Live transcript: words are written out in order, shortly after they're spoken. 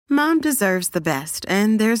Mom deserves the best,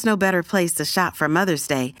 and there's no better place to shop for Mother's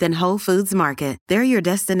Day than Whole Foods Market. They're your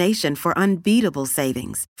destination for unbeatable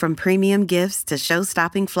savings, from premium gifts to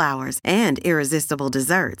show-stopping flowers and irresistible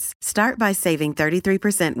desserts. Start by saving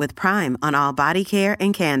 33% with Prime on all body care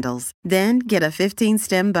and candles. Then get a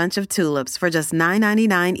 15-stem bunch of tulips for just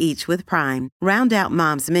 $9.99 each with Prime. Round out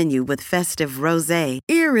Mom's menu with festive rosé,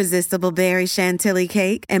 irresistible berry chantilly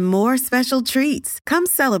cake, and more special treats. Come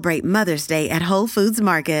celebrate Mother's Day at Whole Foods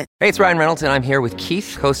Market. Hey, it's Ryan Reynolds, and I'm here with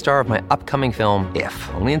Keith, co-star of my upcoming film, If,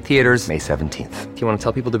 only in theaters May 17th. Do you want to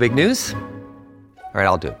tell people the big news? All right,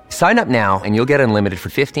 I'll do it. Sign up now and you'll get unlimited for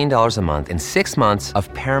 $15 a month and 6 months of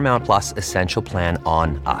Paramount Plus Essential Plan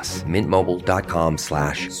on us.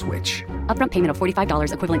 MintMobile.com/switch. Upfront payment of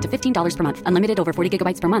 $45 equivalent to $15 per month. Unlimited over 40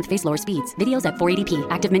 gigabytes per month. Face lower speeds. Videos at 480p.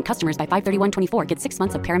 Active Mint customers by 531.24 get 6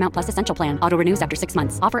 months of Paramount Plus Essential Plan. Auto renews after 6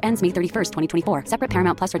 months. Offer ends May 31st, 2024. Separate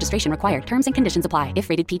Paramount Plus registration required. Terms and conditions apply if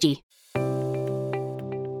rated PG.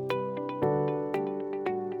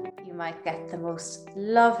 Might get the most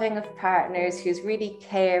loving of partners who's really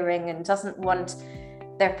caring and doesn't want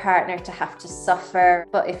their partner to have to suffer.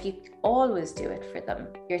 But if you always do it for them,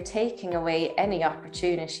 you're taking away any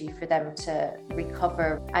opportunity for them to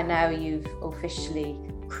recover. And now you've officially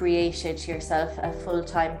created yourself a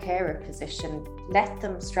full-time carer position. Let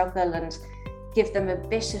them struggle and give them a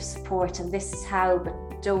bit of support, and this is how, but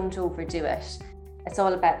don't overdo it. It's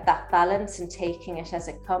all about that balance and taking it as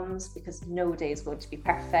it comes, because no day is going to be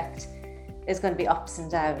perfect. There's going to be ups and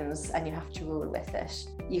downs, and you have to roll with it.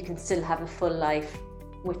 You can still have a full life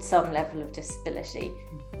with some level of disability,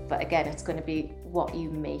 but again, it's going to be what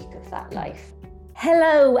you make of that life.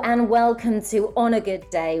 Hello and welcome to On a Good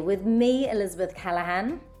Day with me, Elizabeth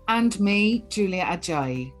Callahan. And me, Julia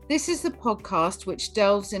Ajayi. This is the podcast which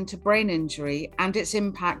delves into brain injury and its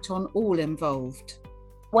impact on all involved.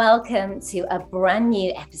 Welcome to a brand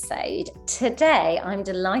new episode. Today, I'm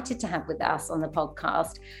delighted to have with us on the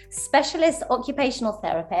podcast specialist occupational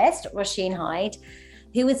therapist, Roisin Hyde,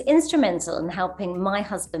 who was instrumental in helping my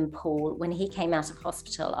husband, Paul, when he came out of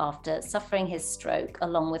hospital after suffering his stroke,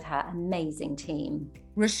 along with her amazing team.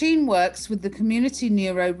 Roisin works with the Community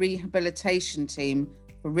Neuro Rehabilitation Team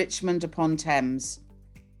for Richmond upon Thames.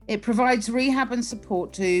 It provides rehab and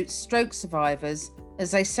support to stroke survivors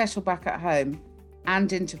as they settle back at home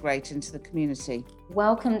and integrate into the community.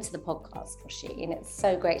 Welcome to the podcast, Roisin. It's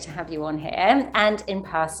so great to have you on here and in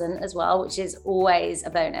person as well, which is always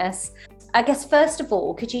a bonus. I guess, first of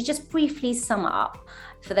all, could you just briefly sum up,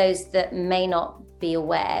 for those that may not be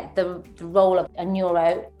aware, the role of a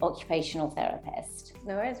neuro-occupational therapist?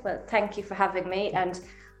 No worries. Well, thank you for having me. And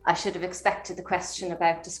I should have expected the question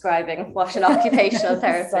about describing what an occupational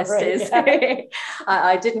therapist is. Yeah.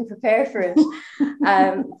 I didn't prepare for it.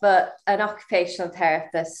 But an occupational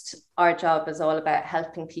therapist, our job is all about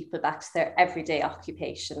helping people back to their everyday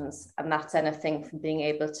occupations. And that's anything from being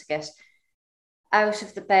able to get out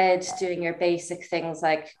of the bed, doing your basic things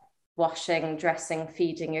like washing, dressing,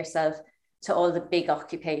 feeding yourself, to all the big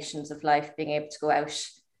occupations of life, being able to go out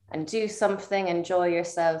and do something, enjoy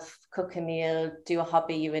yourself, cook a meal, do a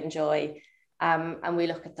hobby you enjoy. And we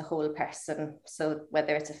look at the whole person. So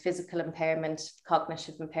whether it's a physical impairment,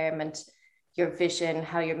 cognitive impairment, your vision,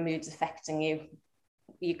 how your mood's affecting you,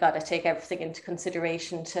 you got to take everything into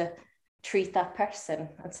consideration to treat that person.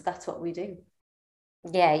 And so that's what we do.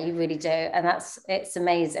 Yeah, you really do. And it's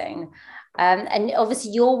amazing. And obviously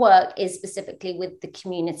your work is specifically with the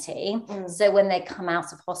community. So when they come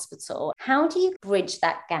out of hospital, how do you bridge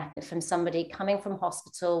that gap from somebody coming from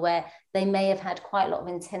hospital where they may have had quite a lot of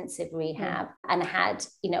intensive rehab and had,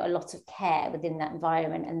 a lot of care within that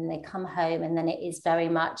environment, and then they come home and then it is very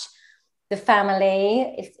much the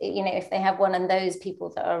family, if they have one, and those people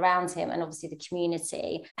that are around him, and obviously the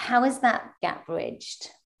community. How is that gap bridged?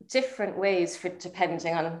 Different ways for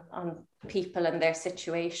depending on people and their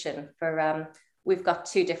situation. We've got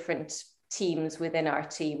two different teams within our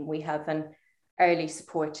team. We have an early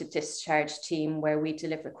supported discharge team where we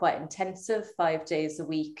deliver quite intensive 5 days a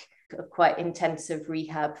week, quite intensive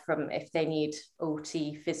rehab, from if they need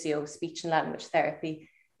OT, physio, speech and language therapy,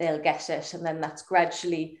 they'll get it. And then that's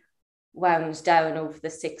gradually wound down over the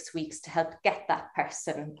 6 weeks to help get that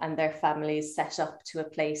person and their families set up to a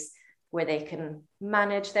place where they can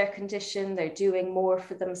manage their condition, they're doing more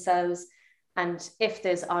for themselves. And if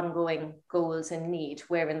there's ongoing goals and need,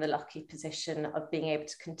 we're in the lucky position of being able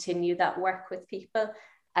to continue that work with people,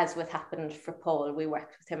 as what happened for Paul. We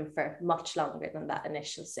worked with him for much longer than that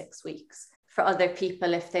initial 6 weeks. For other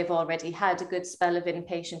people, if they've already had a good spell of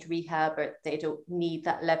inpatient rehab or they don't need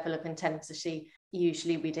that level of intensity,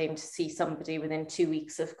 usually we'd aim to see somebody within 2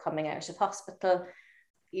 weeks of coming out of hospital.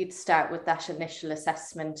 you'd start with that initial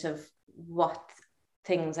assessment of what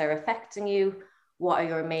things are affecting you, what are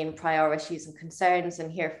your main priorities and concerns,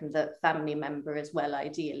 and hear from the family member as well,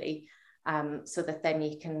 ideally, so that then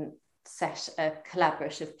you can set a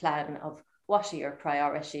collaborative plan of what are your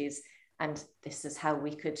priorities, and this is how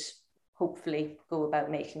we could hopefully go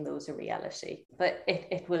about making those a reality. But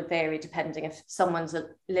it will vary depending if someone's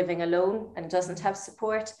living alone and doesn't have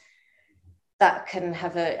support. That can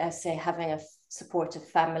have having a supportive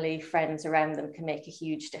family, friends around them can make a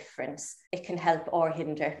huge difference. It can help or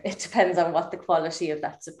hinder. It depends on what the quality of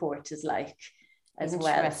that support is like as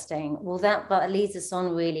well. Interesting. Well, that leads us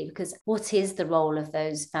on really, because what is the role of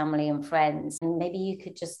those family and friends? And maybe you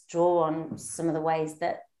could just draw on some of the ways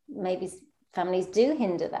that maybe families do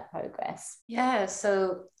hinder that progress. Yeah,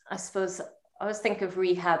 so I suppose I always think of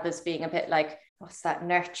rehab as being a bit like, what's that,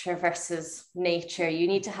 nurture versus nature. You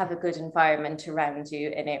need to have a good environment around you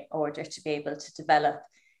in order to be able to develop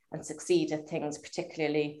and succeed at things,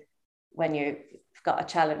 particularly when you've got a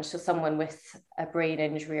challenge. So someone with a brain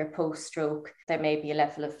injury or post-stroke, there may be a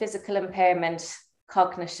level of physical impairment.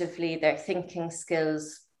 Cognitively, their thinking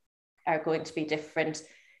skills are going to be different.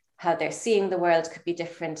 How they're seeing the world could be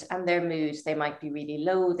different, and their mood, they might be really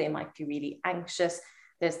low, they might be really anxious.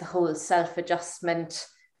 There's the whole self-adjustment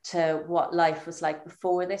to what life was like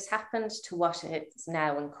before this happened to what it is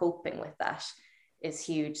now, and coping with that is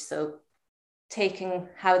huge. So taking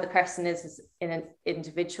how the person is as an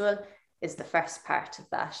individual is the first part of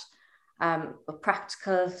that. But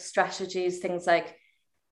practical strategies, things like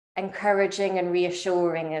encouraging and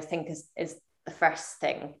reassuring, I think is the first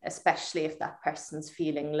thing, especially if that person's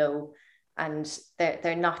feeling low and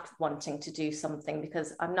they're not wanting to do something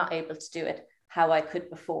because I'm not able to do it how I could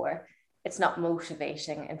before. It's not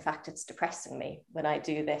motivating. In fact, it's depressing me when I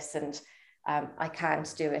do this, and I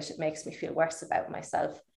can't do it. It makes me feel worse about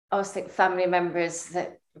myself. I always think family members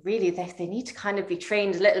that really they need to kind of be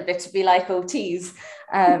trained a little bit to be like OTs,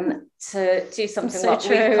 to do something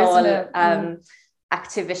we call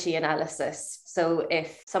activity analysis. So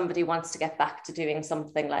if somebody wants to get back to doing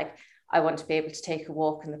something like, I want to be able to take a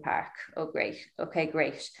walk in the park. Oh, great. Okay,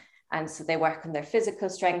 great. And so they work on their physical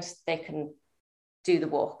strength. They can do the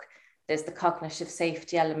walk. There's the cognitive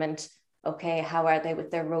safety element. Okay, how are they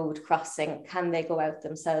with their road crossing? Can they go out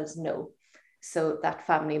themselves? No. So that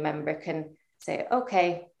family member can say,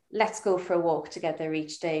 okay, let's go for a walk together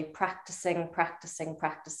each day, practicing,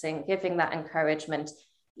 giving that encouragement,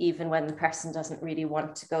 even when the person doesn't really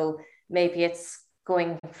want to go. Maybe it's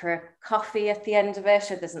going for a coffee at the end of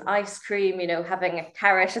it, or there's an ice cream, having a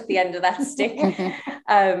carrot at the end of that stick,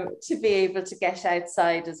 to be able to get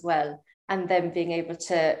outside as well. And then being able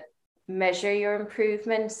to measure your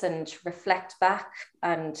improvements and reflect back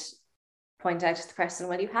and point out to the person,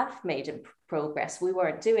 well, you have made progress. We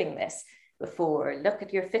weren't doing this before. Look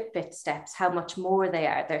at your Fitbit steps, how much more they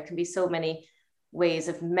are. There can be so many ways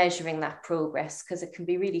of measuring that progress because it can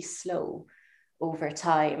be really slow over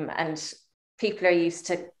time. And people are used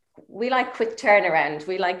to, we like quick turnaround.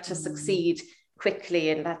 We like to succeed quickly,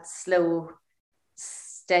 and that slow,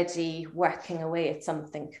 steady working away at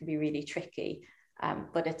something can be really tricky.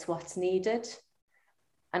 But it's what's needed.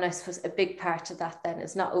 And I suppose a big part of that then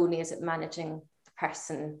is not only is it managing the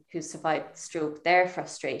person who survived the stroke, their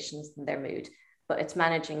frustrations and their mood, but it's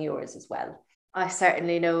managing yours as well. I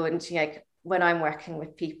certainly know, and like when I'm working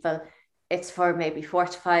with people, it's for maybe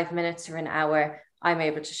 45 minutes or an hour. I'm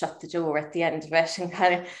able to shut the door at the end of it and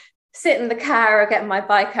kind of sit in the car or get my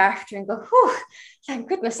bike after and go, oh, thank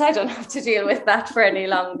goodness I don't have to deal with that for any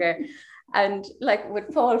longer. And like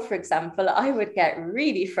with Paul, for example, I would get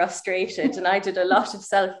really frustrated, and I did a lot of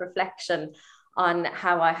self-reflection on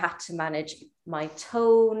how I had to manage my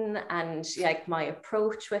tone and like my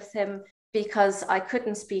approach with him, because I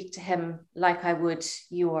couldn't speak to him like I would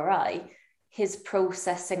you or I. His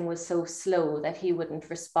processing was so slow that he wouldn't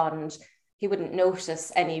respond. He wouldn't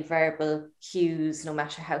notice any verbal cues, no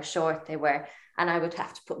matter how short they were. And I would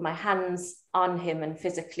have to put my hands on him and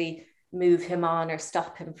physically move him on or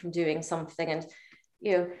stop him from doing something.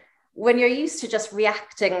 And, when you're used to just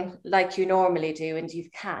reacting like you normally do and you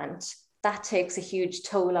can't, that takes a huge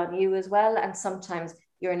toll on you as well. And sometimes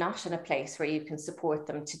you're not in a place where you can support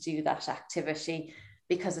them to do that activity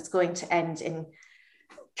because it's going to end in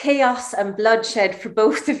chaos and bloodshed for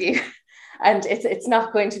both of you. And it's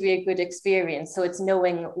not going to be a good experience. So it's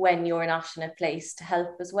knowing when you're not in a place to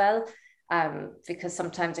help as well. Because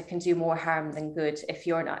sometimes it can do more harm than good if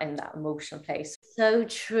you're not in that emotional place. So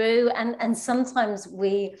true. And sometimes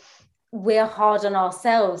we're hard on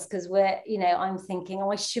ourselves because I'm thinking,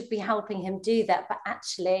 I should be helping him do that. But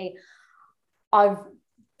actually, I've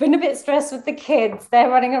been a bit stressed with the kids. They're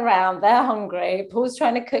running around, they're hungry. Paul's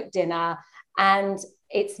trying to cook dinner, and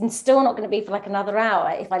it's still not going to be for like another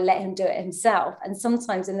hour if I let him do it himself. And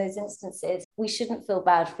sometimes in those instances, we shouldn't feel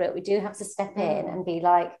bad for it. We do have to step in and be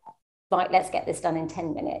like, right, let's get this done in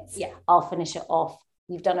 10 minutes. Yeah, I'll finish it off.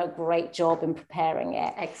 You've done a great job in preparing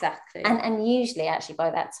it. Exactly. And usually, actually, by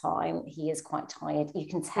that time, he is quite tired. You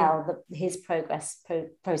can tell that his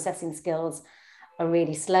processing skills are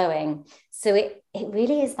really slowing. So it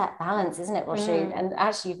really is that balance, isn't it, Roisin? And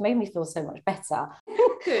actually, you've made me feel so much better.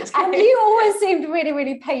 Good. And you always seemed really,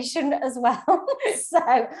 really patient as well.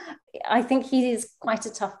 So I think he is quite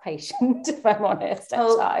a tough patient, if I'm honest,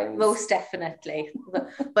 at times. Most definitely.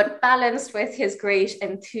 But balanced with his great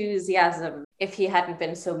enthusiasm. If he hadn't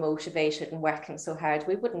been so motivated and working so hard,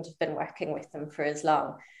 we wouldn't have been working with him for as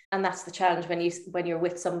long. And that's the challenge when you're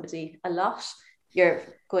with somebody a lot. You're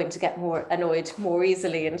going to get more annoyed more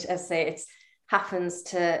easily. And as I say, it happens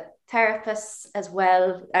to therapists as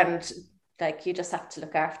well. And like, you just have to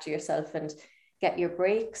look after yourself and get your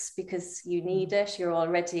breaks because you need it. You're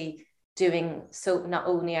already doing so. Not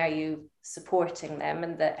only are you supporting them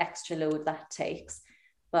and the extra load that takes,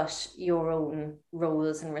 but your own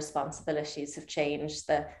roles and responsibilities have changed.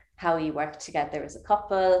 How you work together as a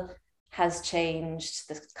couple has changed.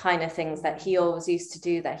 The kind of things that he always used to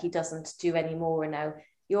do that he doesn't do anymore now,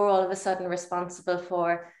 you're all of a sudden responsible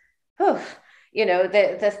for.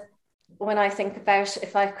 When I think about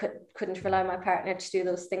if I couldn't rely on my partner to do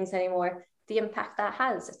those things anymore, the impact that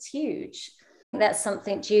has, it's huge. That's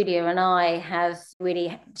something Julia and I have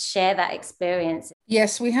really shared that experience.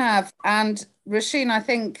 Yes, we have. And Roisin, I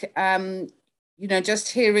think, just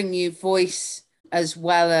hearing you voice as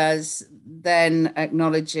well as then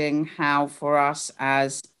acknowledging how for us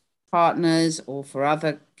as partners or for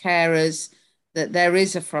other carers, that there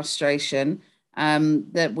is a frustration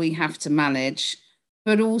that we have to manage.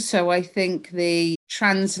 But also, I think the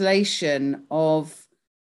translation of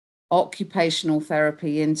occupational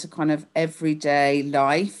therapy into kind of everyday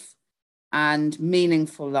life and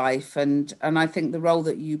meaningful life. And I think the role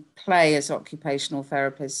that you play as occupational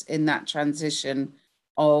therapists in that transition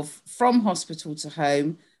from hospital to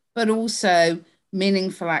home, but also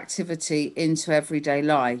meaningful activity into everyday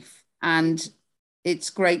life. And it's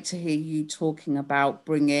great to hear you talking about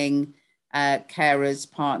bringing carers,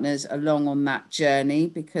 partners along on that journey,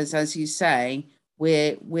 because as you say,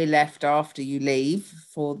 we're left after you leave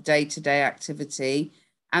for day-to-day activity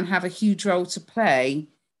and have a huge role to play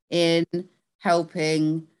in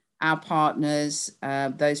helping our partners,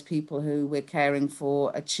 those people who we're caring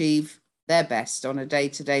for, achieve their best on a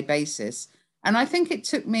day-to-day basis. And I think it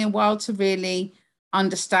took me a while to really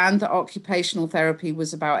understand that occupational therapy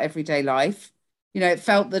was about everyday life. It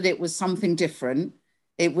felt that it was something different.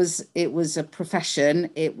 It was a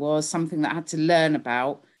profession. It was something that I had to learn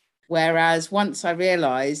about. Whereas once I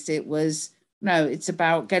realized it's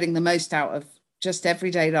about getting the most out of just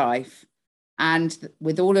everyday life. And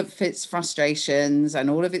with all of its frustrations and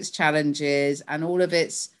all of its challenges and all of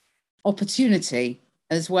its opportunity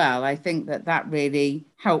as well, I think that really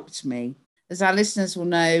helped me. As our listeners will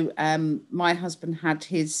know, my husband had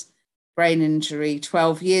his brain injury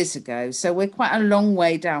 12 years ago. So we're quite a long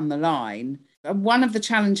way down the line. One of the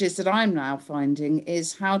challenges that I'm now finding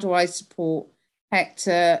is how do I support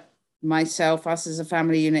Hector, myself, us as a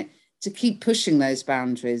family unit, to keep pushing those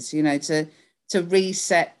boundaries, to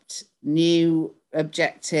reset new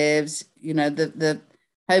objectives. The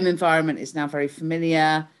home environment is now very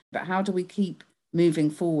familiar, but how do we keep moving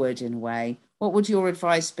forward in a way? What would your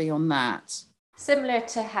advice be on that? Similar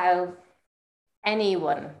to how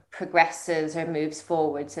anyone progresses or moves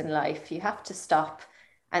forwards in life, you have to stop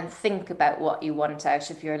and think about what you want out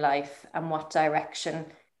of your life and what direction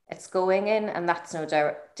it's going in. And that's no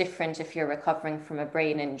different if you're recovering from a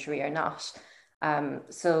brain injury or not.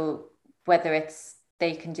 So whether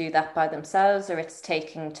they can do that by themselves or it's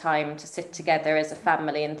taking time to sit together as a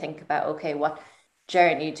family and think about, okay, what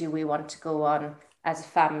journey do we want to go on as a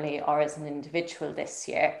family or as an individual this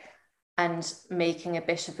year, and making a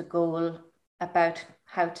bit of a goal about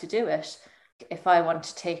how to do it. If I want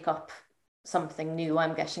to take up something new,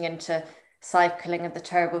 I'm getting into cycling, and the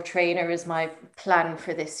turbo trainer is my plan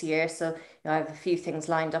for this year. So I have a few things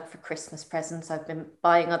lined up for Christmas presents. I've been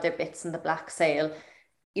buying other bits in the black sale.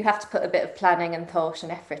 You have to put a bit of planning and thought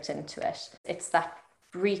and effort into it. It's that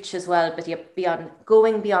reach as well, but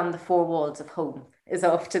going beyond the four walls of home is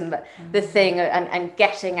often the thing, and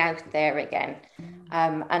getting out there again.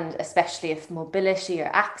 And especially if mobility or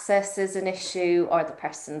access is an issue, or the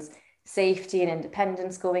person's safety and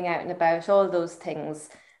independence going out and about, all those things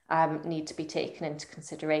need to be taken into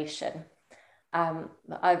consideration.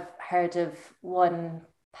 I've heard of one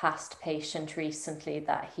past patient recently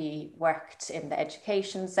that he worked in the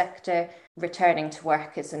education sector. Returning to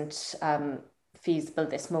work isn't feasible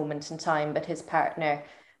this moment in time, but his partner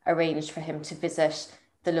arranged for him to visit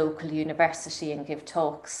the local university and give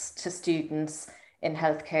talks to students in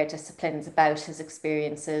healthcare disciplines about his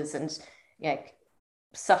experiences, and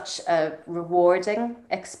such a rewarding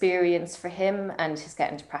experience for him, and he's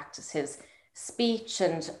getting to practice his speech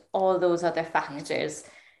and all those other factors.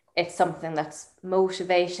 It's something that's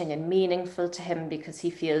motivating and meaningful to him because he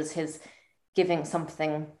feels he's giving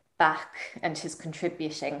something back and he's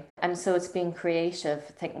contributing. And so it's being creative.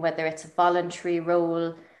 I think whether it's a voluntary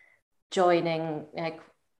role, joining,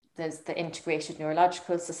 there's the Integrated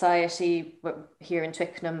Neurological Society here in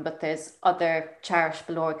Twickenham, but there's other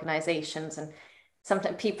charitable organisations, and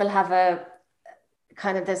sometimes people have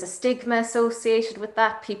there's a stigma associated with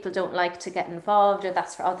that. People don't like to get involved, or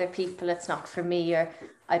that's for other people, it's not for me, or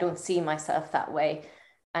I don't see myself that way.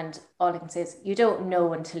 And all I can say is you don't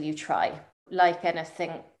know until you try. Like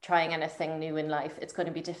anything, trying anything new in life, it's going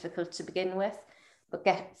to be difficult to begin with, but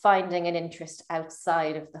finding an interest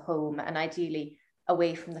outside of the home, and ideally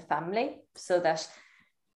away from the family, so that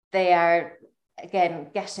they are, again,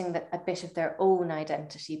 getting a bit of their own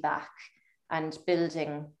identity back and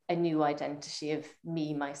building a new identity of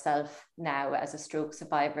me, myself, now as a stroke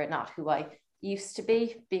survivor, not who I used to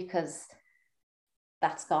be, because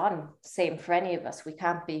that's gone. Same for any of us. We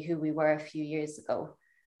can't be who we were a few years ago.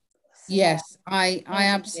 So, yes, I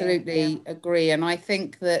absolutely agree. And I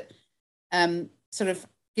think that sort of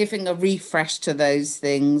giving a refresh to those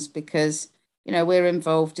things, because, we're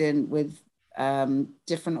involved with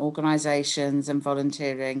different organisations and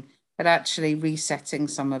volunteering, but actually resetting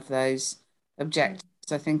some of those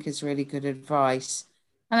objectives, I think, is really good advice.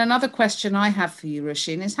 And another question I have for you,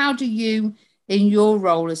 Roisin, is how do you, in your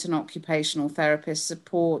role as an occupational therapist,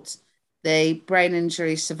 support the brain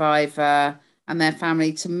injury survivor and their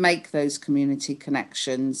family to make those community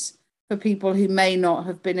connections for people who may not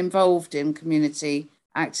have been involved in community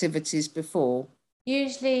activities before?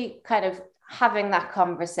 Usually kind of having that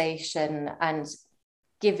conversation and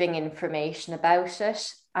giving information about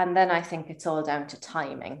it. And then I think it's all down to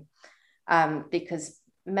timing. Because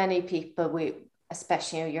many people,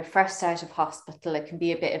 especially you're first out of hospital, it can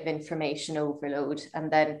be a bit of information overload.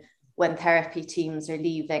 And then when therapy teams are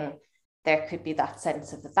leaving, there could be that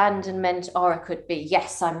sense of abandonment, or it could be,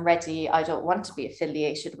 yes, I'm ready. I don't want to be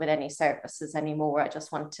affiliated with any services anymore. I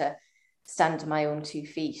just want to stand on my own 2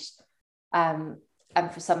 feet. And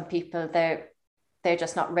for some people, they're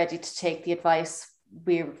just not ready to take the advice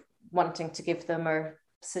we're wanting to give them or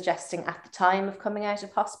suggesting at the time of coming out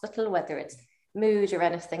of hospital, whether it's mood or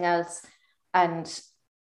anything else. And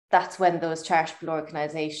that's when those charitable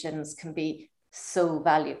organisations can be so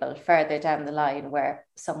valuable further down the line, where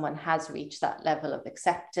someone has reached that level of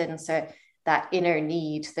acceptance or that inner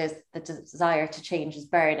need. There's the desire to change is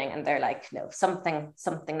burning, and they're like, no, something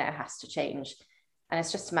now has to change. And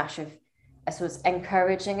it's just a matter of, I suppose,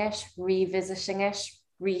 encouraging it, revisiting it,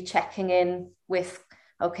 rechecking in with,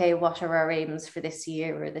 okay, what are our aims for this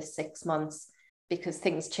year or this 6 months? Because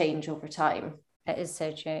things change over time. It is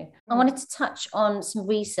so true. I wanted to touch on some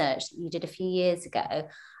research that you did a few years ago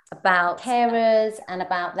about carers and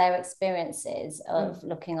about their experiences of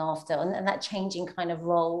looking after, and that changing kind of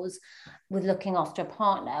roles with looking after a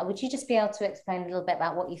partner. Would you just be able to explain a little bit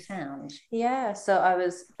about what you found? Yeah, so I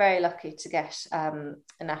was very lucky to get a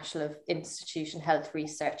National Institution Health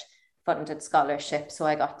Research funded scholarship. So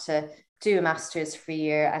I got to do a master's for a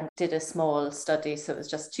year and did a small study. So it was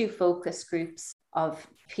just 2 focus groups of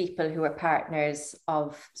people who were partners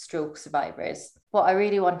of stroke survivors. What I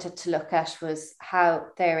really wanted to look at was how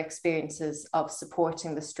their experiences of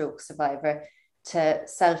supporting the stroke survivor to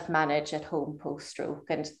self-manage at home post-stroke.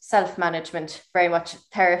 And self-management, very much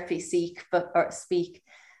therapy speak,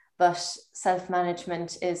 but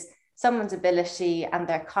self-management is someone's ability and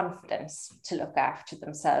their confidence to look after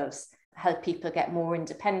themselves, help people get more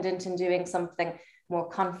independent in doing something, more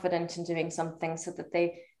confident in doing something, so that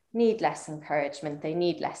they need less encouragement, they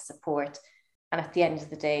need less support. And at the end of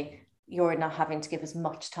the day, you're not having to give as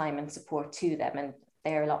much time and support to them, and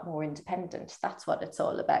they're a lot more independent. That's what it's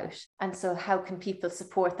all about. And so how can people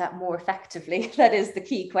support that more effectively? That is the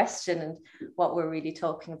key question, and what we're really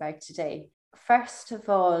talking about today. First of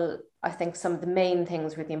all, I think some of the main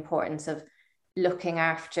things were the importance of looking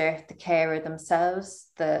after the carer themselves.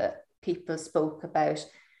 The people spoke about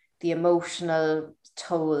the emotional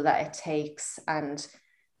toll that it takes, and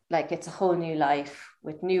like it's a whole new life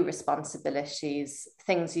with new responsibilities,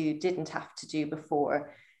 things you didn't have to do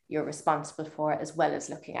before. you're responsible for, as well as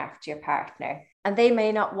looking after your partner. And they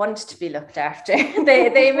may not want to be looked after.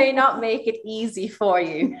 They may not make it easy for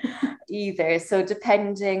you either. So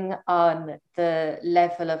depending on the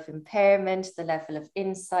level of impairment, the level of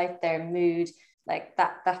insight, their mood, like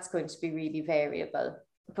that's going to be really variable.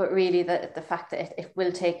 But really the fact that it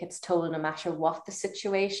will take its toll no matter what the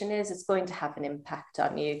situation is, it's going to have an impact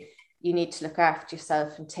on you. You need to look after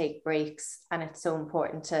yourself and take breaks. And it's so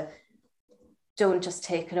important to don't just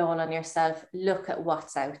take it all on yourself. Look at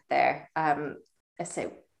what's out there. I say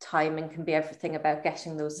timing can be everything about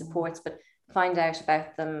getting those supports, but find out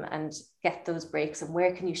about them and get those breaks, and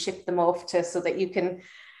where can you ship them off to so that you can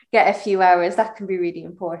get a few hours. That can be really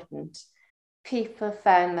important. People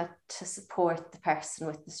found that to support the person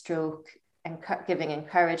with the stroke and giving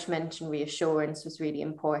encouragement and reassurance was really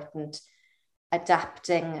important.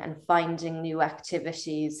 Adapting and finding new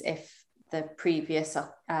activities if the previous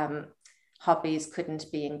hobbies couldn't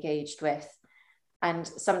be engaged with. And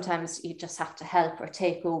sometimes you just have to help or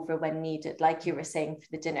take over when needed, like you were saying for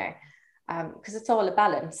the dinner, because it's all a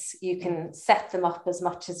balance. You can set them up as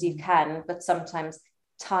much as you can, but sometimes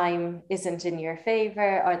time isn't in your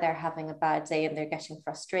favor, or they're having a bad day and they're getting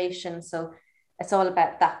frustration. So it's all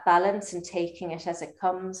about that balance and taking it as it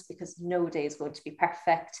comes, because no day is going to be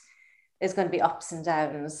perfect. There's going to be ups and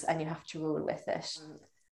downs, and you have to roll with it.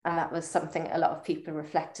 And that was something a lot of people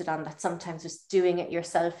reflected on, that sometimes just doing it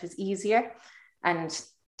yourself is easier and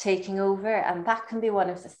taking over. And that can be one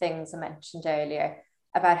of the things I mentioned earlier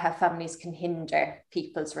about how families can hinder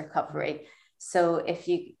people's recovery. So if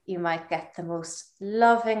you might get the most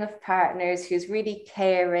loving of partners who's really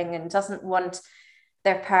caring and doesn't want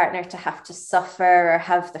their partner to have to suffer or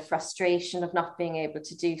have the frustration of not being able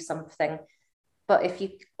to do something. But if you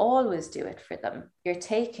always do it for them, you're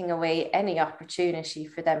taking away any opportunity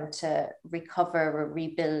for them to recover or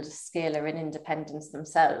rebuild a skill or an independence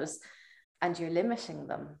themselves, and you're limiting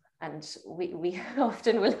them. And we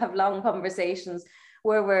often will have long conversations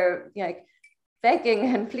where we're like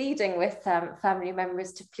begging and pleading with family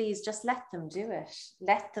members to please just let them do it,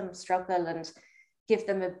 let them struggle and give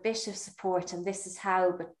them a bit of support. And this is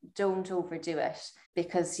how, but don't overdo it,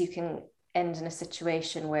 because you can end in a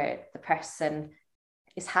situation where the person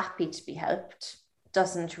is happy to be helped,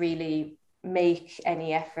 doesn't really make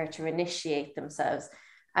any effort to initiate themselves.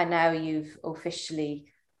 And now you've officially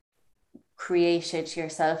created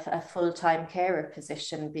yourself a full-time carer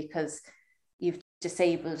position because you've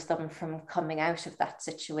disabled them from coming out of that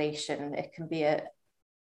situation. It can be a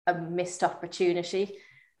missed opportunity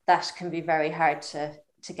that can be very hard to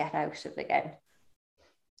get out of again.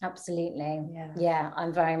 Absolutely. Yeah,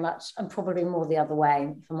 I'm probably more the other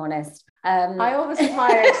way, if I'm honest. I always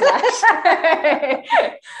admired that.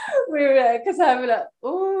 Because I'm like,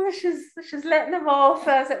 oh, she's letting him off.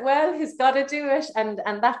 I was like, well, he's got to do it. And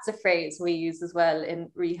that's a phrase we use as well in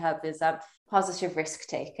rehab, is positive risk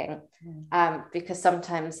taking. Because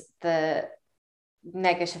sometimes the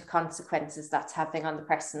negative consequences that's having on the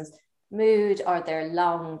person's mood or their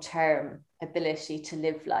long-term ability to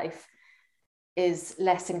live life is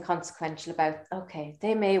less inconsequential about, okay,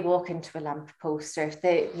 they may walk into a lamppost, or if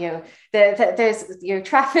they, there's your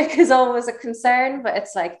traffic is always a concern, but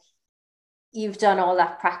it's like you've done all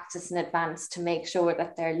that practice in advance to make sure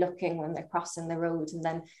that they're looking when they're crossing the road, and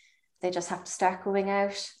then they just have to start going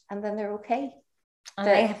out and then they're okay.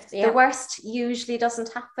 The worst usually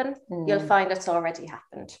doesn't happen. You'll find it's already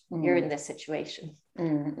happened. You're in this situation.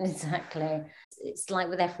 Exactly. It's like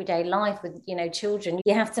with everyday life with children,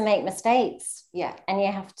 you have to make mistakes, and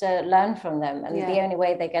you have to learn from them, and the only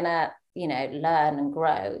way they're gonna learn and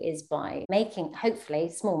grow is by making hopefully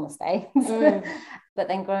small mistakes but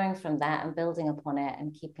then growing from that and building upon it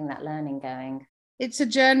and keeping that learning going. It's a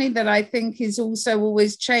journey that I think is also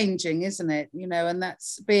always changing, isn't it? And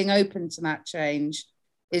that's being open to that change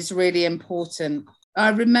is really important. I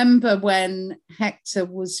remember when Hector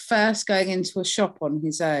was first going into a shop on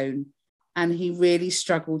his own, and he really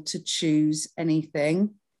struggled to choose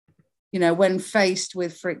anything. When faced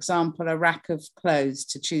with, for example, a rack of clothes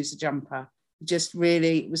to choose a jumper,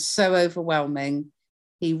 it was so overwhelming.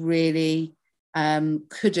 He really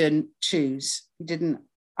couldn't choose. He didn't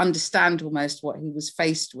understand almost what he was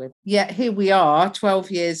faced with. Yet here we are 12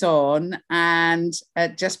 years on, and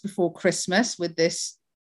just before Christmas with this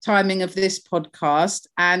timing of this podcast,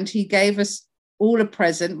 and he gave us all a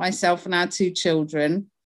present, myself and our two children,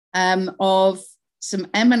 of some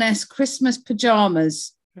M&S Christmas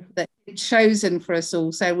pajamas that he'd chosen for us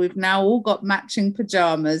all. So we've now all got matching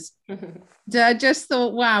pajamas. I just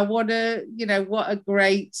thought, wow, what a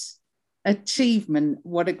great achievement,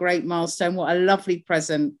 what a great milestone, what a lovely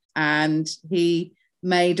present. And he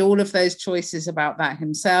made all of those choices about that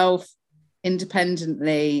himself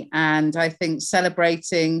independently. And I think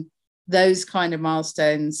celebrating those kind of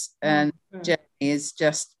milestones and journey is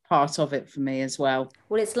just part of it for me as well.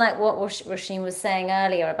 Well, it's like what Roisin was saying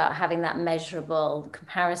earlier about having that measurable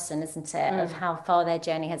comparison, isn't it, of how far their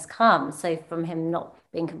journey has come. So from him not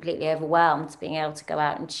being completely overwhelmed to being able to go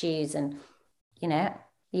out and choose, and, you know,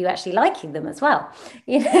 you actually liking them as well,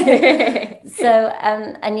 you know. So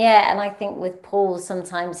and I think with Paul,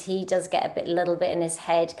 sometimes he does get a little bit in his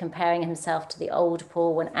head comparing himself to the old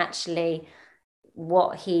Paul, when actually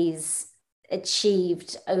what he's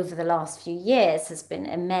achieved over the last few years has been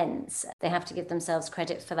immense. They have to give themselves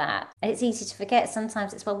credit for that. And it's easy to forget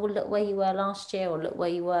sometimes. It's, well, look where you were last year, or look where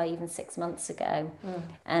you were even 6 months ago.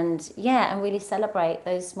 And really celebrate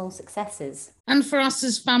those small successes. And for us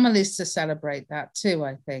as families to celebrate that too,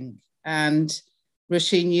 I think. And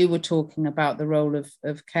Roisin, you were talking about the role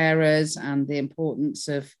of carers and the importance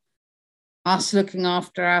of us looking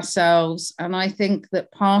after ourselves. And I think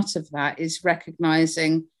that part of that is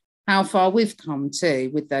recognising how far we've come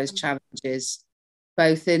too with those challenges,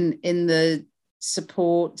 both in the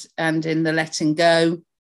support and in the letting go,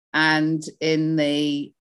 and in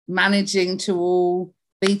the managing to all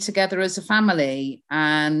be together as a family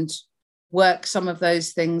and work some of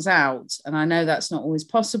those things out. And I know that's not always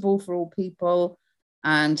possible for all people,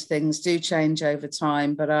 and things do change over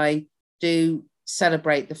time, but I do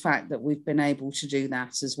celebrate the fact that we've been able to do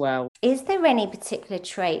that as well. Is there any particular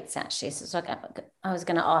traits, actually? So it's like I was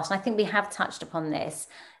going to ask, and I think we have touched upon this.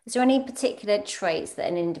 Is there any particular traits that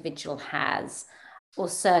an individual has, or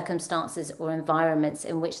circumstances or environments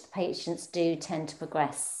in which the patients do tend to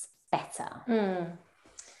progress better?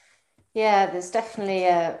 Yeah, there's definitely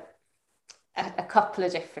a couple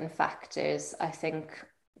of different factors. I think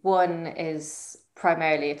one is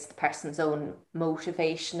primarily it's the person's own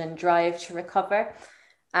motivation and drive to recover,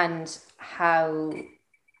 and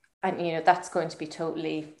that's going to be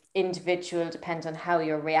totally individual, depend on how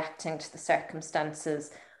you're reacting to the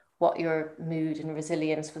circumstances, what your mood and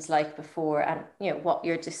resilience was like before, and what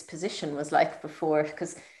your disposition was like before,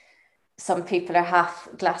 because some people are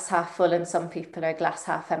glass half full and some people are glass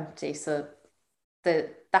half empty. So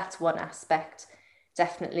that's one aspect.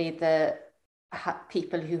 Definitely the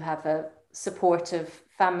people who have a supportive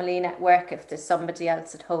family network, if there's somebody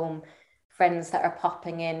else at home, friends that are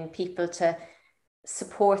popping in, people to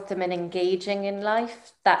support them in engaging in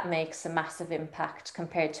life, that makes a massive impact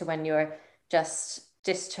compared to when you're just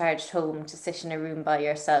discharged home to sit in a room by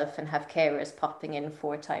yourself and have carers popping in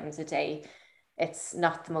 4 times a day. It's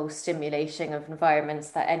not the most stimulating of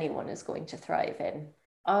environments that anyone is going to thrive in.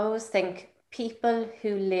 I always think people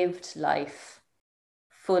who lived life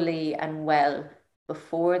fully and well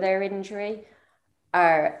before their injury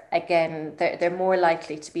are, again, they're more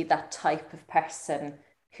likely to be that type of person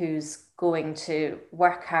who's going to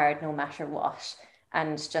work hard no matter what,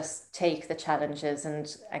 and just take the challenges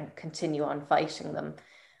and continue on fighting them.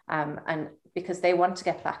 And because they want to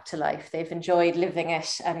get back to life, they've enjoyed living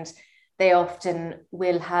it, and they often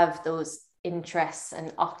will have those interests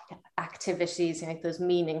and activities, those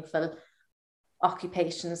meaningful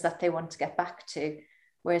occupations that they want to get back to.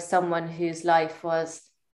 Whereas someone whose life was,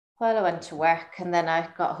 well, I went to work and then I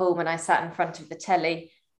got home and I sat in front of the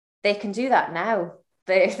telly, they can do that now.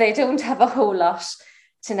 They don't have a whole lot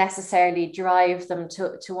to necessarily drive them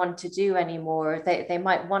to want to do anymore. They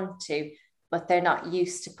might want to, but they're not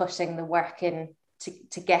used to putting the work in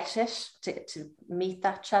to get it, to meet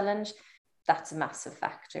that challenge. That's a massive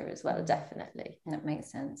factor as well, definitely. That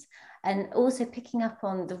makes sense. And also picking up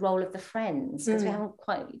on the role of the friends, because we haven't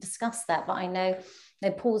quite discussed that, but I know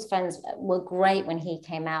Paul's friends were great when he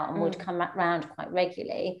came out and would come around quite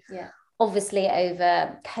regularly. Yeah. Obviously,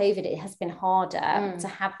 over COVID, it has been harder to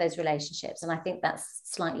have those relationships. And I think that's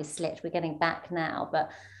slightly slipped. We're getting back now.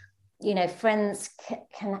 But, friends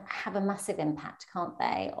can have a massive impact, can't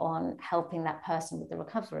they, on helping that person with the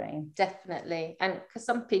recovery? Definitely. And because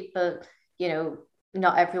some people,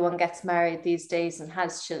 not everyone gets married these days and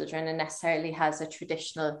has children and necessarily has a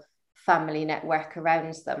traditional family network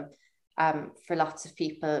around them. For lots of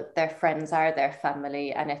people, their friends are their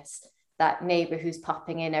family, and it's that neighbour who's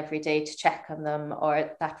popping in every day to check on them,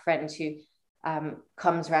 or that friend who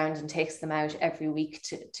comes around and takes them out every week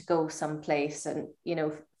to go someplace. And,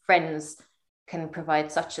 friends can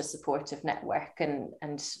provide such a supportive network,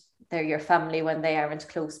 and they're your family when they aren't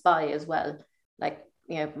close by as well. Like,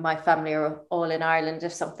 my family are all in Ireland.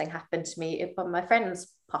 If something happened to me, but my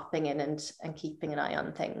friends popping in and keeping an eye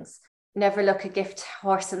on things. never look a gift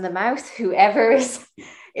horse in the mouth. Whoever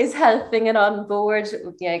is helping and on board,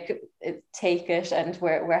 take it, and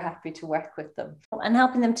we're happy to work with them. And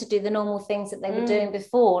helping them to do the normal things that they were doing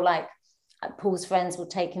before, like Paul's friends will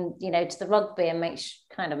take him, to the rugby and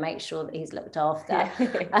make sure that he's looked after.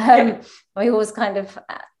 Yeah. We always kind of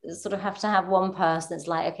sort of have to have one person that's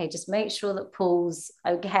like, okay, just make sure that Paul's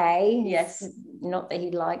okay. Yes. Not that he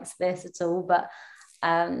likes this at all, but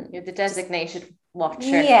you're the designated watcher.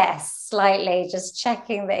 Yes, slightly, just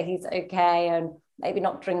checking that he's okay and maybe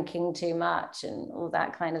not drinking too much and all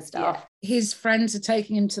that kind of stuff. Yeah. His friends are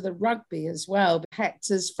taking him to the rugby as well.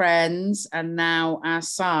 Hector's friends, and now our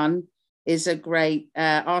son is a great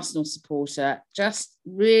Arsenal supporter, just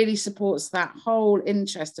really supports that whole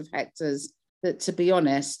interest of Hector's that, to be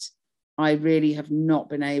honest, I really have not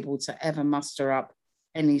been able to ever muster up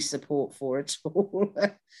any support for at all.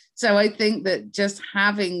 So I think that just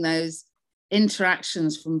having those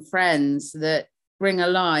interactions from friends that bring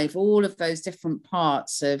alive all of those different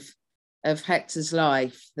parts of Hector's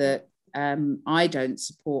life that I don't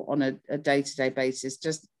support on a day-to-day basis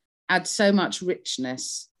just adds so much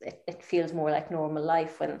richness. It feels more like normal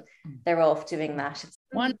life when they're off doing that.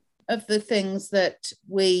 One of the things that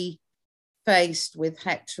we faced with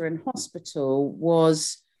Hector in hospital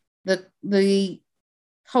was the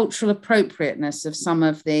cultural appropriateness of some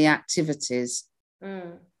of the activities.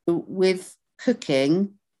 With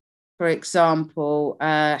cooking, for example,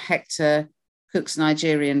 Hector cooks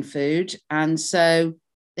Nigerian food, and so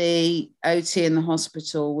the OT in the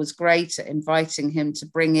hospital was great at inviting him to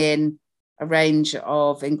bring in a range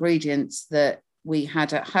of ingredients that we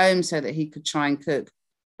had at home so that he could try and cook.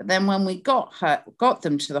 But then when we got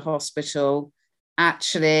them to the hospital,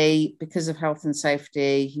 actually, because of health and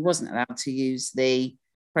safety, he wasn't allowed to use the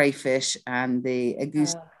crayfish and the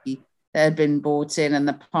agouti that had been bought in and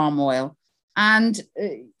the palm oil. And,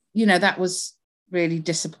 that was really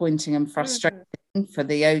disappointing and frustrating for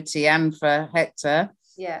the OT and for Hector.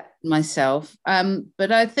 Yeah, myself.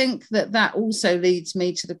 But I think that also leads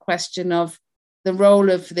me to the question of the role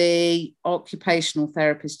of the occupational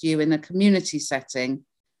therapist, you in a community setting,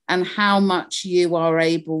 and how much you are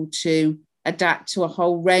able to adapt to a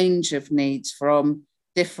whole range of needs from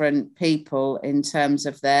different people in terms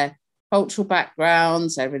of their cultural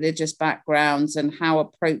backgrounds, their religious backgrounds, and how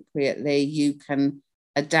appropriately you can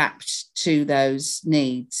adapt to those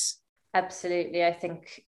needs. Absolutely. I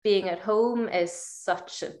think being at home is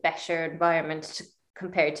such a better environment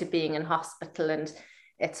compared to being in hospital. And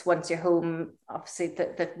it's once you're home, obviously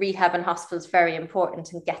that rehab and hospital is very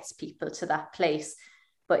important and gets people to that place,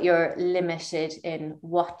 but you're limited in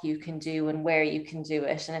what you can do and where you can do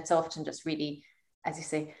it. And it's often just really, as you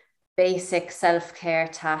say, basic self-care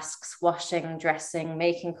tasks, washing, dressing,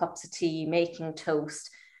 making cups of tea, making toast.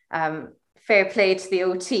 Fair play to the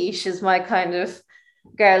OT. She's my kind of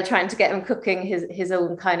girl trying to get him cooking his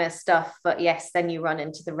own kind of stuff. But yes, then you run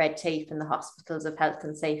into the red tape in the hospitals of health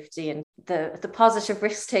and safety, and the positive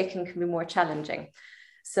risk taking can be more challenging.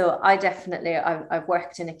 So I've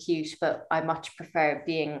worked in acute, but I much prefer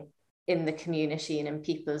being in the community and in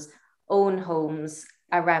people's own homes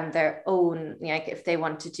around their own, like if they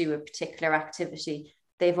want to do a particular activity,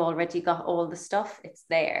 they've already got all the stuff, it's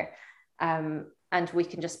there. And we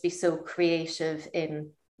can just be so creative in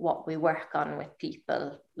what we work on with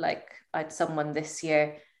people. Like I had someone this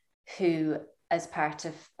year who, as part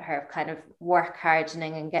of her kind of work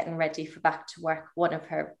hardening and getting ready for back to work, one of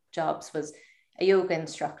her jobs was a yoga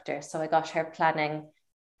instructor. So I got her planning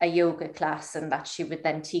a yoga class, and that she would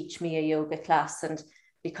then teach me a yoga class. And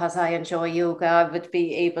because I enjoy yoga, I would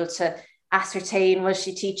be able to ascertain, was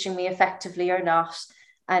she teaching me effectively or not?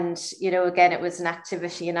 And, again, it was an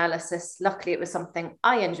activity analysis. Luckily, it was something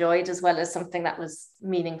I enjoyed as well as something that was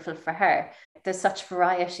meaningful for her. There's such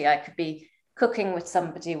variety. I could be cooking with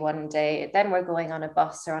somebody one day, then we're going on a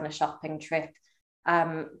bus or on a shopping trip,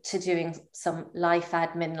 to doing some life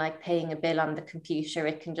admin, like paying a bill on the computer.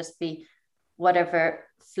 It can just be whatever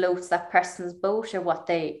floats that person's boat or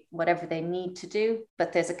whatever they need to do.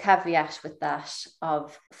 But there's a caveat with that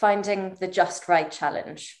of finding the just right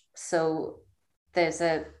challenge. So there's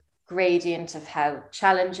a gradient of how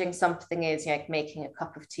challenging something is. Like making a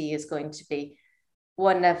cup of tea is going to be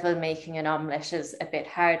one level, making an omelette is a bit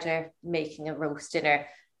harder, making a roast dinner,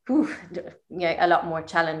 a lot more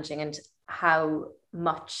challenging. And how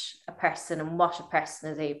much a person and what a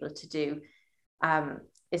person is able to do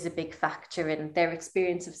is a big factor in their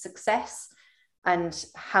experience of success and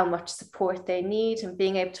how much support they need, and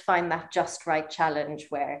being able to find that just right challenge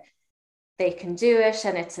where they can do it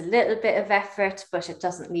and it's a little bit of effort, but it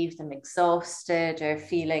doesn't leave them exhausted or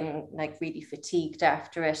feeling like really fatigued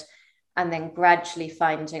after it. and then gradually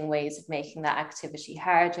finding ways of making that activity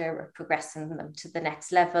harder or progressing them to the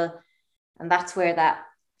next level. And that's where that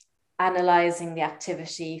analysing the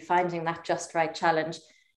activity, finding that just right challenge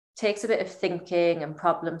takes a bit of thinking and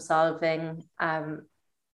problem solving. And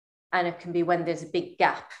it can be when there's a big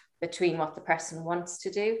gap between what the person wants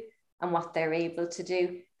to do and what they're able to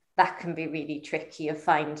do, that can be really tricky of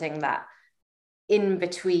finding that in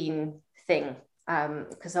between thing.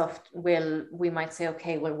 Because often we might say,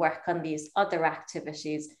 okay, we'll work on these other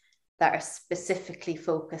activities that are specifically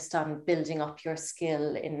focused on building up your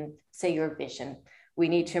skill in, say, your vision. We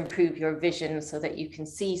need to improve your vision so that you can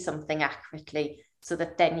see something accurately, so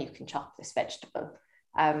that then you can chop this vegetable.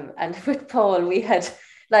 And with Paul, we had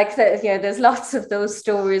there's lots of those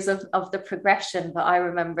stories of the progression, but I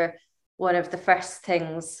remember one of the first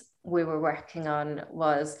things we were working on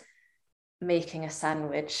was making a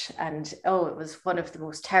sandwich, and it was one of the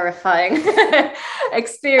most terrifying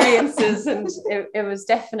experiences, and it was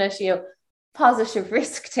definitely positive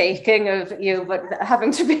risk taking of but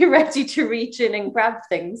having to be ready to reach in and grab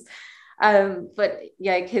things. But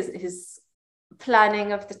yeah, his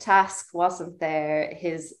planning of the task wasn't there,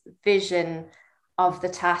 his vision of the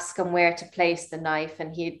task and where to place the knife,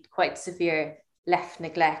 and he had quite severe left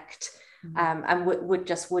neglect, and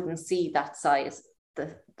wouldn't see that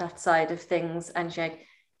that side of things. And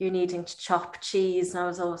you're needing to chop cheese, and I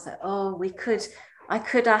was always like, I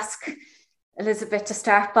could ask Elizabeth to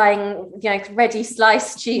start buying ready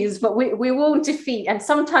sliced cheese, but we won't defeat. And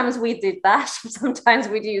sometimes we did that, sometimes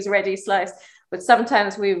we'd use ready sliced, but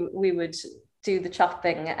sometimes we would do the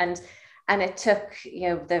chopping. And it took,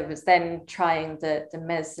 there was then trying the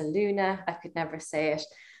mezzaluna, I could never say it,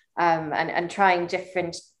 and trying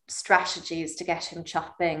different strategies to get him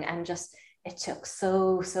chopping, and just it took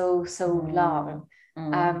so long.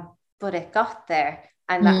 But it got there,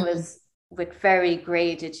 and that was with very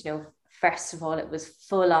graded, first of all, it was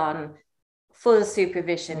full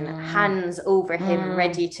supervision, hands over him,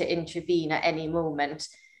 ready to intervene at any moment,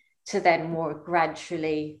 to then more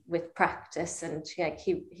gradually with practice, and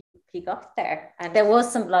he got there. And there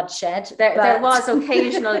was some bloodshed. There was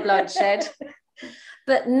occasional bloodshed.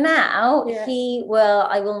 But now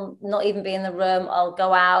I will not even be in the room. I'll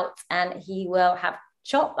go out and he will have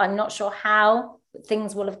chopped. I'm not sure how, but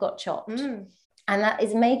things will have got chopped. And that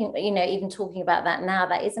is amazing. Even talking about that now,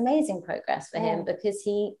 that is amazing progress for him, because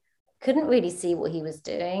he couldn't really see what he was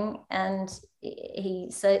doing. And he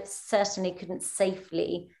certainly couldn't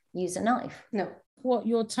safely use a knife. No. What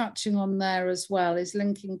you're touching on there as well is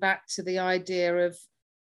linking back to the idea of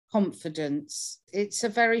confidence. It's a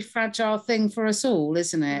very fragile thing for us all,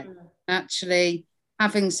 isn't it? Actually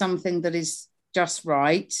having something that is just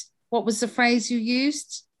right. What was the phrase you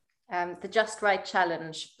used? The just right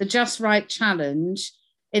challenge. The just right challenge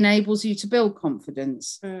enables you to build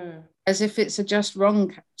confidence. As if it's a just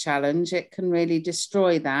wrong challenge, it can really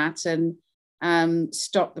destroy that and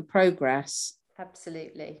stop the progress.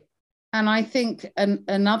 Absolutely. And I think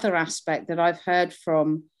another aspect that I've heard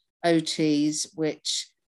from OTs, which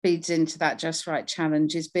feeds into that just right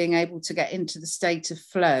challenge, is being able to get into the state of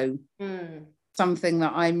flow. Something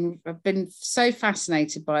that I've been so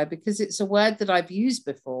fascinated by, because it's a word that I've used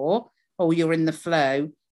before, you're in the flow,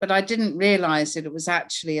 but I didn't realize that it was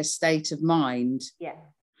actually a state of mind. Yeah.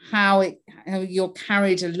 How you're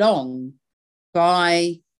carried along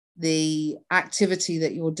by the activity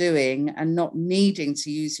that you're doing and not needing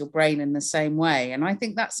to use your brain in the same way. And I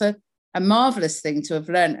think that's a marvelous thing to have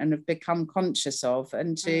learned and have become conscious of,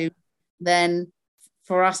 and to then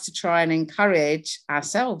for us to try and encourage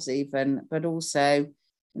ourselves even, but also,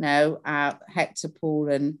 Hector, Paul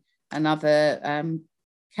and other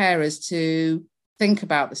carers to think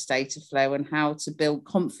about the state of flow and how to build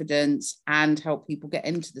confidence and help people get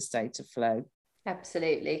into the state of flow.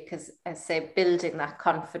 Absolutely, because I say building that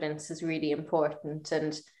confidence is really important.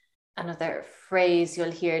 And another phrase you'll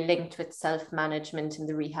hear linked with self-management in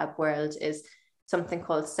the rehab world is something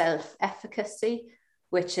called self-efficacy,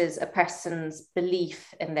 which is a person's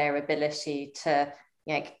belief in their ability to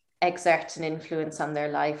exert an influence on their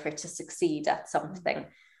life or to succeed at something.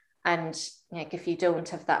 And if you don't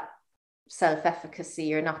have that self-efficacy,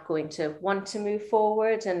 you're not going to want to move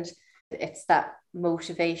forward. And it's that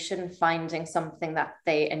motivation, finding something that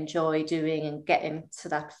they enjoy doing and get into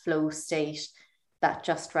that flow state. That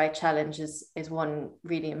just right challenge is one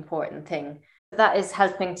really important thing. That is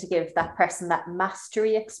helping to give that person that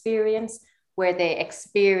mastery experience, where they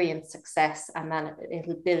experience success, and then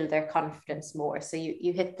it'll build their confidence more. So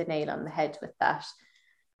you hit the nail on the head with that.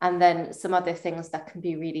 And then some other things that can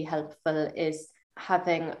be really helpful is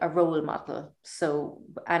having a role model. So,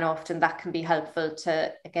 and often that can be helpful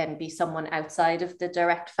to, again, be someone outside of the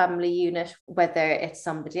direct family unit, whether it's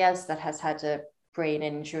somebody else that has had a brain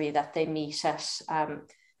injury that they meet at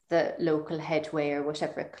the local headway or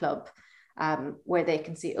whatever club, where they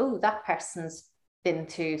can see, oh, that person's been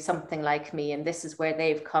through something like me and this is where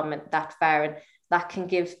they've come that far. And that can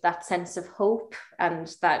give that sense of hope,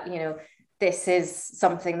 and that, you know, this is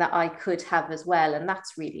something that I could have as well. And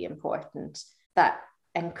that's really important. That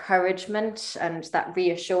encouragement and that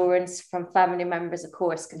reassurance from family members, of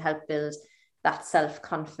course, can help build that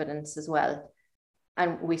self-confidence as well.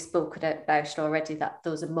 And we spoke about it already, that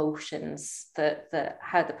those emotions, the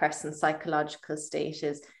how the person's psychological state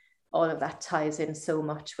is, all of that ties in so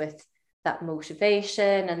much with that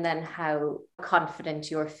motivation, and then how confident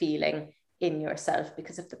you're feeling in yourself.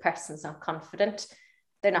 Because if the person's not confident,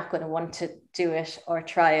 they're not going to want to do it or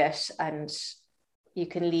try it. And you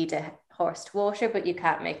can lead a horse to water, but you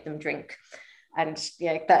can't make them drink. And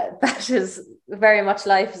yeah, that is very much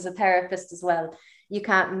life as a therapist as well. You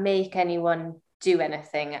can't make anyone do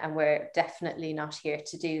anything, and we're definitely not here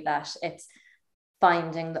to do that. It's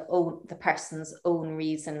finding the person's own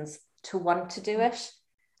reasons to want to do it,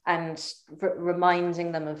 and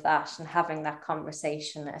reminding them of that, and having that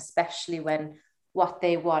conversation, especially when what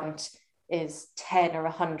they want is 10 or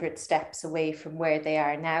 100 steps away from where they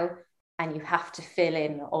are now, and you have to fill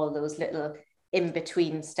in all those little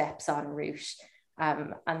in-between steps en route.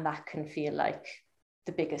 And that can feel like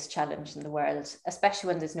the biggest challenge in the world, especially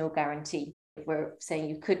when there's no guarantee. We're saying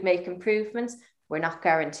you could make improvements. We're not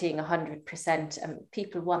guaranteeing 100%, and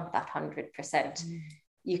people want that 100%.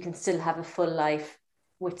 You can still have a full life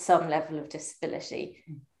with some level of disability.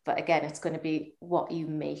 But again, it's going to be what you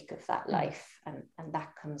make of that life. And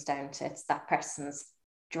that comes down to, it's that person's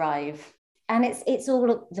drive. And it's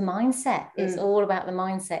all the mindset. It's all about the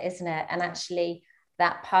mindset, isn't it? And actually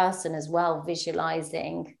that person as well,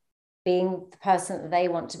 visualizing being the person that they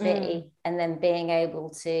want to be, and then being able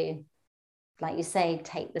to, like you say,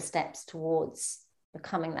 take the steps towards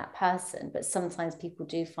becoming that person. But sometimes people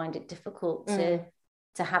do find it difficult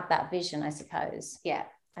to have that vision, I suppose. Yeah.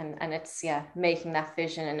 And it's, making that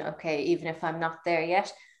vision, and okay, even if I'm not there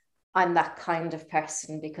yet, I'm that kind of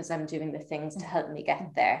person because I'm doing the things to help me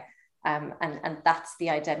get there. And that's the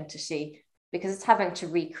identity, because it's having to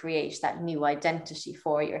recreate that new identity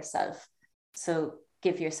for yourself. So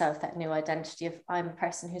give yourself that new identity of, I'm a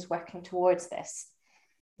person who's working towards this.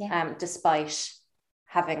 Despite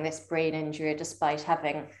having this brain injury, despite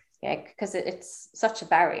having, because it's such a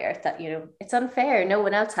barrier that, you know, it's unfair. No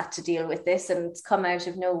one else had to deal with this, and it's come out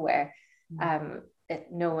of nowhere.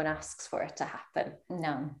 No one asks for it to happen.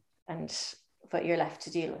 No. But you're left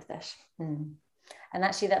to deal with it. And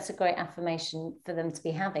actually, that's a great affirmation for them to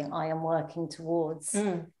be having. I am working towards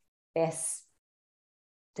this,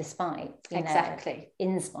 despite, exactly,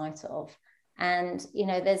 in spite of. And, you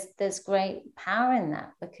know, there's great power in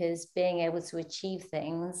that, because being able to achieve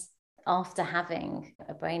things after having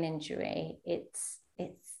a brain injury, it's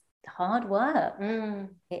hard work.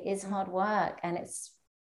 It is hard work, and it's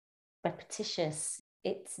repetitious.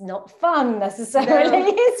 It's not fun necessarily,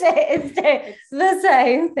 is it? It's the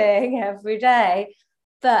same thing every day,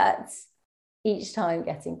 but each time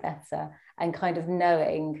getting better, and kind of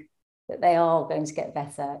knowing that they are going to get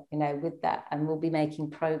better, you know, with that, and we'll be making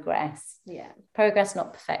progress. Progress,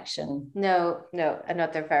 not perfection. No,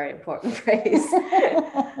 another very important phrase.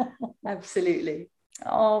 Absolutely.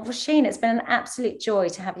 Oh, Roisin, it's been an absolute joy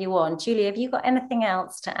to have you on. Julie, have you got anything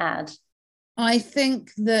else to add? I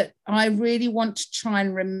think that I really want to try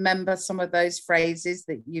and remember some of those phrases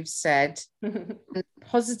that you've said.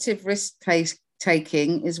 Positive risk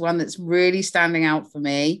taking is one that's really standing out for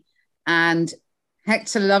me. And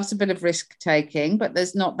Hector loves a bit of risk taking, but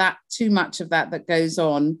there's not too much of that goes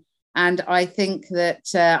on. And I think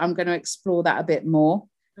that I'm going to explore that a bit more.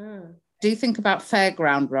 Do think about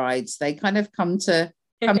fairground rides. They kind of come to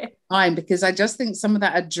mind, because I just think some of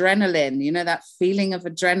that adrenaline, you know, that feeling of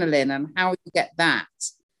adrenaline, and how you get that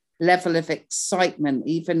level of excitement,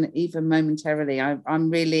 even momentarily.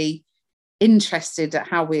 I'm really interested at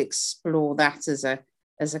how we explore that as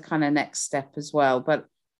a kind of next step as well. But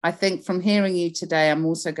I think from hearing you today, I'm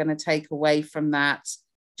also going to take away from that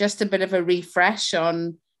just a bit of a refresh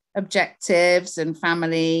on objectives and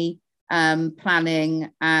family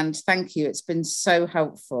planning. And thank you. It's been so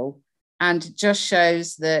helpful, and just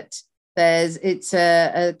shows that it's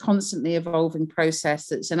a constantly evolving process.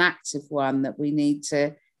 That's an active one that we need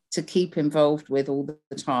to keep involved with all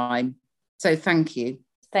the time. So thank you.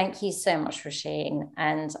 Thank you so much, Roisin.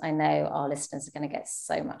 And I know our listeners are going to get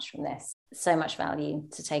so much from this. so much value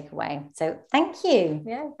to take away. So thank you.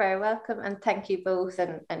 Yeah, very welcome. And thank you both.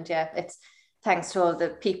 And yeah, it's thanks to all the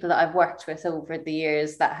people that I've worked with over the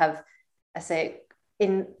years that have, I say,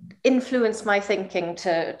 influenced my thinking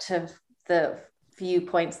to the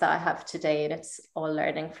viewpoints that I have today. And it's all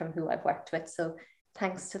learning from who I've worked with. So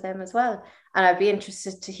thanks to them as well. And I'd be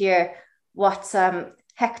interested to hear what's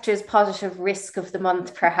Hector's positive risk of the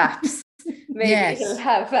month, perhaps. Maybe he'll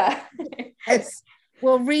have Yes.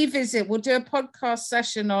 We'll revisit. We'll do a podcast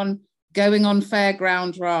session on going on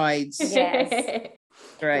fairground rides. Yes.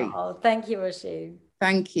 Great. Oh, thank you, Roisin.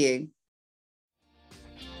 Thank you.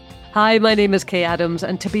 Hi, my name is Kay Adams,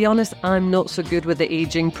 and to be honest, I'm not so good with the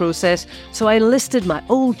ageing process, so I enlisted my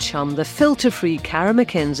old chum, the filter-free Cara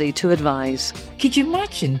McKenzie, to advise. Could you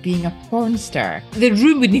imagine being a porn star? The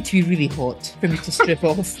room would need to be really hot for me to strip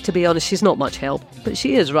off. To be honest, she's not much help, but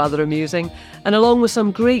she is rather amusing. And along with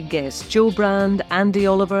some great guests, Joe Brand, Andy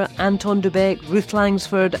Oliver, Anton Dubeck, Ruth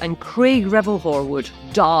Langsford and Craig Revel-Horwood,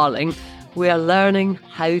 darling, we are learning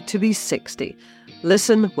how to be 60.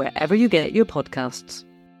 Listen wherever you get your podcasts.